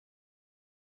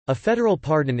A federal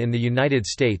pardon in the United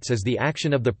States is the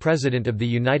action of the President of the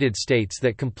United States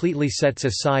that completely sets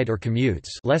aside or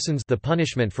lessens the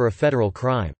punishment for a federal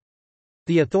crime.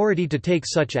 The authority to take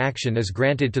such action is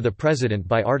granted to the President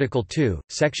by Article 2,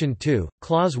 Section 2,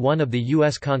 Clause 1 of the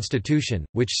U.S. Constitution,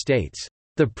 which states,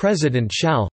 "The President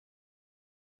shall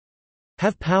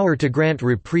have power to grant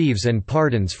reprieves and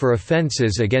pardons for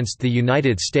offenses against the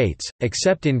United States,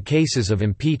 except in cases of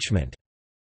impeachment."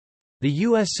 The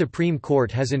U.S. Supreme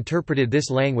Court has interpreted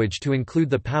this language to include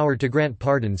the power to grant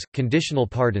pardons, conditional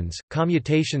pardons,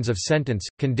 commutations of sentence,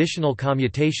 conditional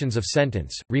commutations of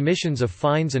sentence, remissions of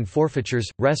fines and forfeitures,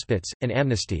 respites, and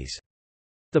amnesties.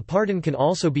 The pardon can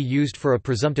also be used for a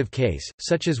presumptive case,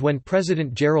 such as when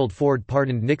President Gerald Ford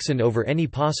pardoned Nixon over any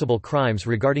possible crimes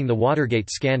regarding the Watergate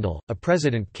scandal. A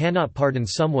president cannot pardon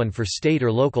someone for state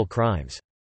or local crimes.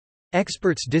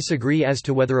 Experts disagree as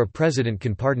to whether a president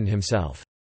can pardon himself.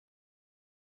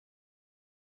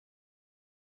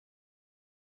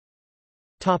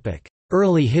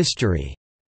 Early history.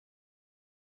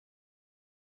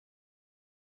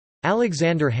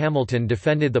 Alexander Hamilton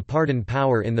defended the pardon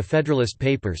power in the Federalist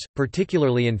Papers,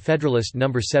 particularly in Federalist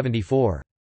No. 74.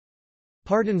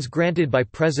 Pardons granted by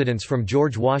presidents from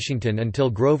George Washington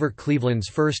until Grover Cleveland's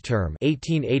first term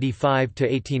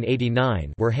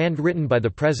 (1885–1889) were handwritten by the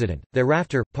president.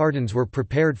 Thereafter, pardons were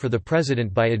prepared for the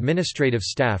president by administrative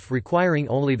staff requiring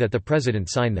only that the president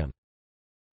sign them.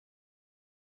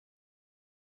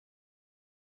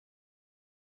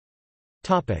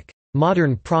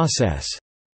 Modern process.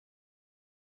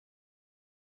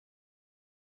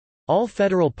 All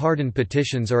federal pardon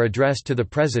petitions are addressed to the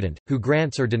President, who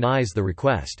grants or denies the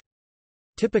request.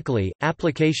 Typically,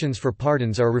 applications for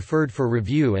pardons are referred for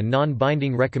review and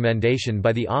non-binding recommendation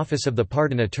by the Office of the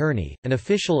Pardon Attorney, an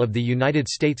official of the United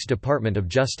States Department of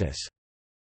Justice.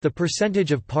 The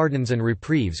percentage of pardons and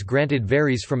reprieves granted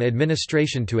varies from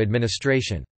administration to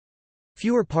administration.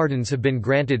 Fewer pardons have been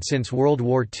granted since World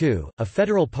War II. A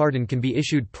federal pardon can be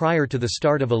issued prior to the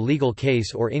start of a legal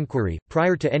case or inquiry,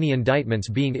 prior to any indictments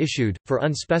being issued, for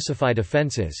unspecified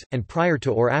offenses, and prior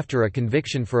to or after a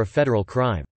conviction for a federal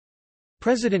crime.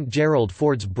 President Gerald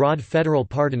Ford's broad federal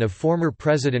pardon of former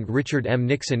President Richard M.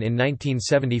 Nixon in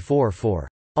 1974 for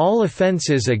all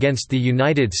offenses against the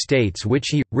United States which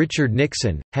he, Richard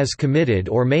Nixon, has committed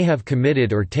or may have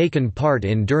committed or taken part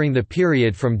in during the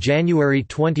period from January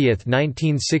 20,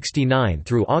 1969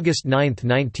 through August 9,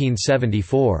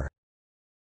 1974,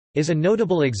 is a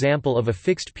notable example of a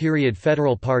fixed-period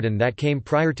federal pardon that came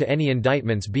prior to any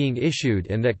indictments being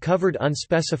issued and that covered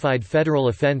unspecified federal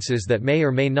offenses that may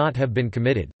or may not have been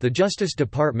committed. The Justice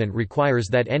Department requires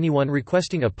that anyone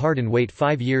requesting a pardon wait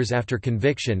 5 years after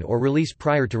conviction or release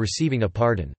prior to receiving a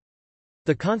pardon.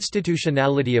 The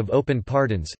constitutionality of open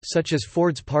pardons, such as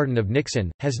Ford's pardon of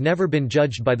Nixon, has never been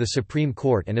judged by the Supreme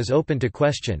Court and is open to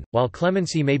question. While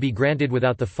clemency may be granted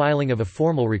without the filing of a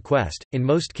formal request, in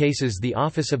most cases the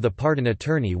Office of the Pardon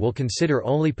Attorney will consider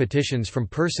only petitions from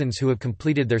persons who have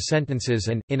completed their sentences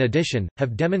and, in addition,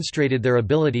 have demonstrated their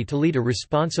ability to lead a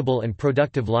responsible and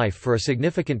productive life for a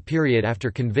significant period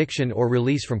after conviction or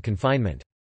release from confinement.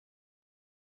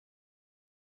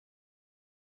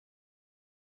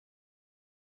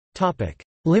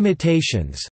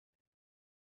 Limitations.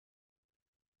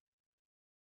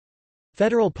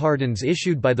 Federal pardons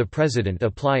issued by the President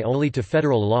apply only to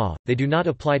federal law, they do not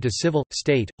apply to civil,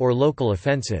 state, or local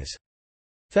offenses.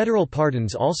 Federal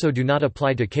pardons also do not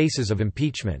apply to cases of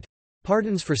impeachment.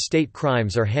 Pardons for state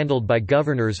crimes are handled by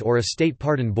governors or a state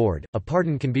pardon board. A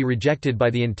pardon can be rejected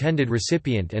by the intended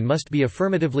recipient and must be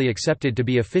affirmatively accepted to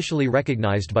be officially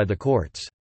recognized by the courts.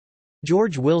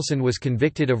 George Wilson was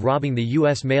convicted of robbing the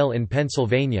U.S. mail in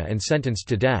Pennsylvania and sentenced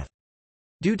to death.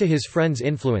 Due to his friend's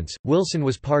influence, Wilson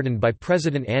was pardoned by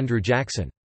President Andrew Jackson.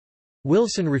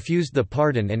 Wilson refused the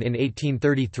pardon and in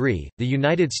 1833, the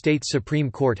United States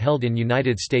Supreme Court held in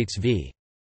United States v.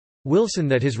 Wilson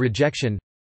that his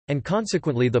rejection—and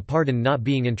consequently the pardon not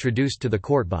being introduced to the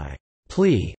court by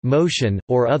plea, motion,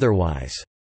 or otherwise,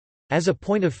 as a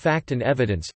point of fact and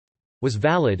evidence—was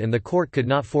valid and the court could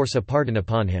not force a pardon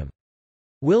upon him.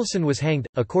 Wilson was hanged,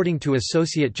 according to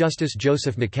Associate Justice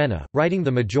Joseph McKenna, writing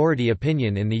the majority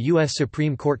opinion in the U.S.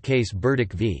 Supreme Court case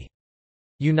Burdick v.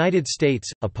 United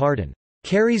States. A pardon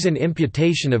carries an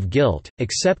imputation of guilt,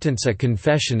 acceptance a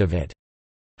confession of it.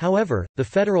 However, the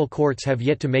federal courts have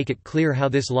yet to make it clear how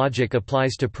this logic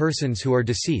applies to persons who are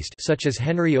deceased, such as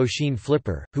Henry Oisin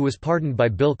Flipper, who was pardoned by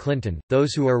Bill Clinton,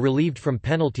 those who are relieved from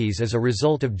penalties as a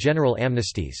result of general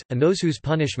amnesties, and those whose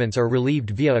punishments are relieved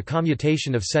via a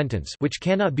commutation of sentence, which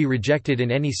cannot be rejected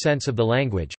in any sense of the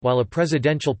language. While a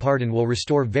presidential pardon will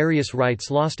restore various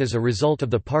rights lost as a result of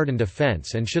the pardoned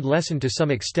offense and should lessen to some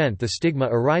extent the stigma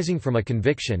arising from a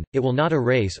conviction, it will not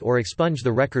erase or expunge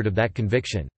the record of that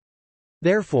conviction.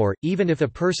 Therefore, even if a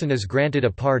person is granted a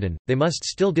pardon, they must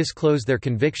still disclose their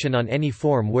conviction on any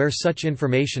form where such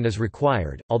information is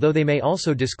required, although they may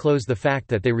also disclose the fact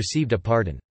that they received a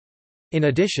pardon. In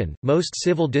addition, most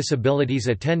civil disabilities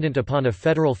attendant upon a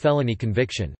federal felony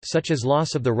conviction, such as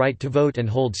loss of the right to vote and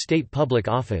hold state public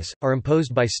office, are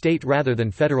imposed by state rather than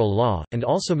federal law, and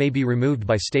also may be removed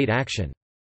by state action.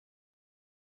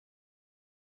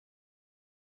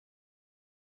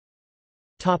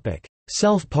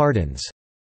 Self-pardons.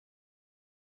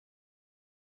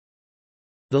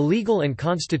 The legal and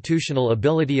constitutional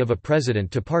ability of a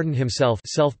president to pardon himself,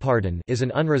 self-pardon, is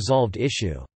an unresolved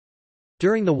issue.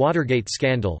 During the Watergate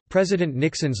scandal, President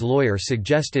Nixon's lawyer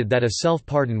suggested that a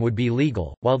self-pardon would be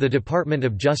legal, while the Department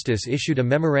of Justice issued a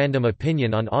memorandum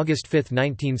opinion on August 5,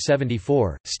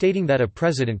 1974, stating that a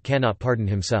president cannot pardon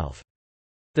himself.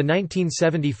 The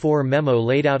 1974 memo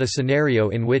laid out a scenario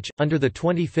in which, under the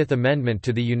 25th Amendment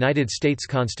to the United States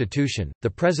Constitution, the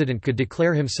president could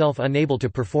declare himself unable to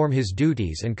perform his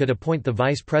duties and could appoint the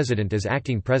vice president as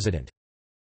acting president.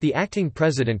 The acting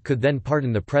president could then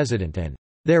pardon the president and,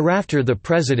 thereafter the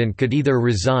president could either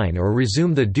resign or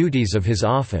resume the duties of his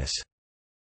office.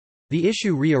 The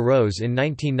issue re-arose in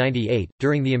 1998,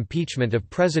 during the impeachment of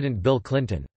President Bill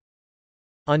Clinton.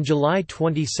 On July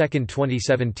 22,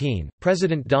 2017,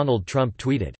 President Donald Trump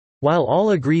tweeted, "While all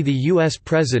agree the U.S.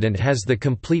 President has the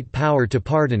complete power to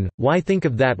pardon, why think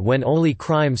of that when only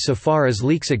crime so far as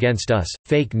leaks against us,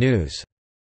 fake news?"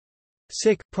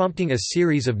 Prompting a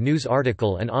series of news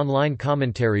article and online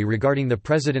commentary regarding the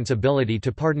president's ability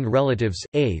to pardon relatives,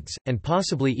 aides, and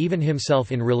possibly even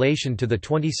himself in relation to the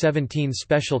 2017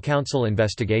 special counsel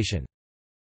investigation.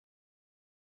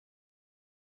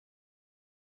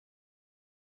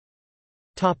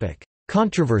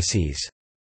 Controversies.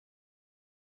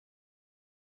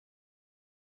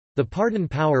 The pardon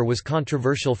power was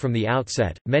controversial from the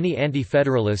outset. Many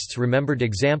anti-federalists remembered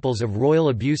examples of royal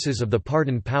abuses of the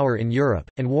pardon power in Europe,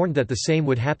 and warned that the same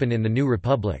would happen in the new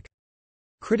republic.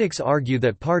 Critics argue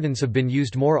that pardons have been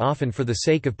used more often for the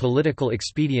sake of political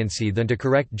expediency than to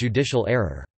correct judicial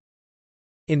error.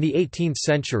 In the 18th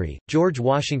century, George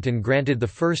Washington granted the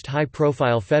first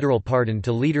high-profile federal pardon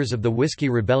to leaders of the Whiskey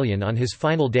Rebellion on his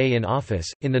final day in office.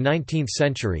 In the 19th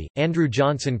century, Andrew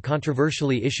Johnson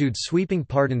controversially issued sweeping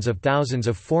pardons of thousands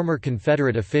of former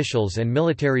Confederate officials and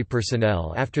military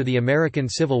personnel after the American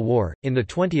Civil War. In the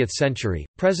 20th century,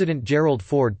 President Gerald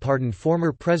Ford pardoned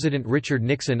former President Richard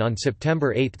Nixon on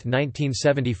September 8,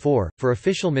 1974, for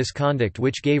official misconduct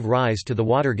which gave rise to the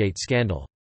Watergate scandal.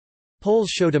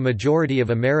 Polls showed a majority of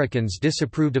Americans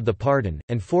disapproved of the pardon,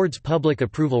 and Ford's public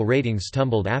approval ratings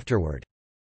tumbled afterward.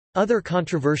 Other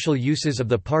controversial uses of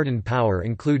the pardon power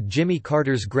include Jimmy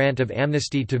Carter's grant of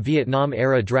amnesty to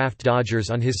Vietnam-era draft dodgers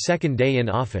on his second day in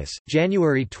office,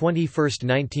 January 21,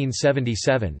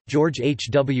 1977, George H.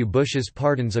 W. Bush's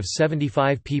pardons of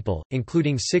 75 people,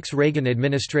 including 6 Reagan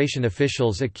administration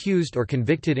officials accused or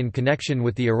convicted in connection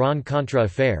with the Iran-Contra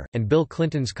affair, and Bill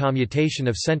Clinton's commutation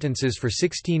of sentences for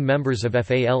 16 members of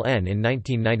FALN in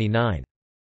 1999.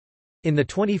 In the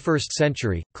 21st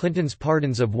century, Clinton's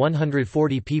pardons of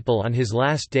 140 people on his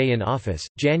last day in office,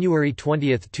 January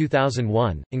 20,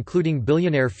 2001, including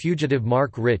billionaire fugitive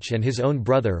Mark Rich and his own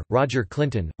brother, Roger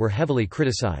Clinton, were heavily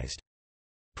criticized.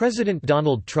 President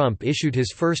Donald Trump issued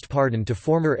his first pardon to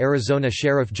former Arizona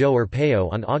Sheriff Joe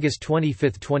Arpaio on August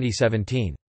 25,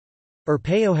 2017.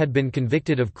 Arpaio had been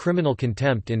convicted of criminal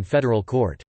contempt in federal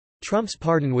court. Trump's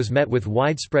pardon was met with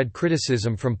widespread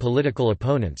criticism from political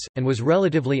opponents, and was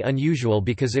relatively unusual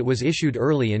because it was issued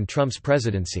early in Trump's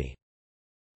presidency.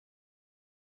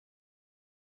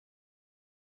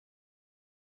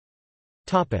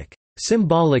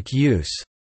 Symbolic use.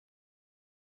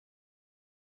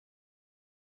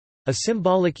 A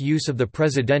symbolic use of the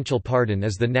presidential pardon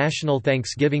is the national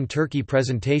Thanksgiving turkey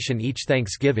presentation each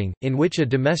Thanksgiving, in which a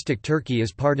domestic turkey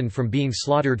is pardoned from being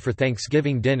slaughtered for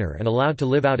Thanksgiving dinner and allowed to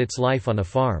live out its life on a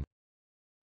farm.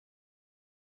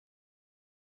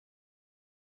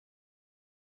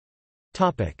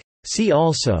 See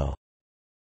also: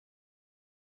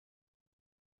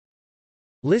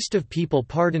 List of people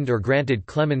pardoned or granted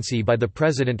clemency by the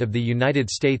President of the United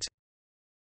States,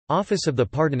 Office of the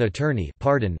Pardon Attorney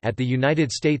at the United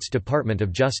States Department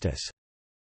of Justice.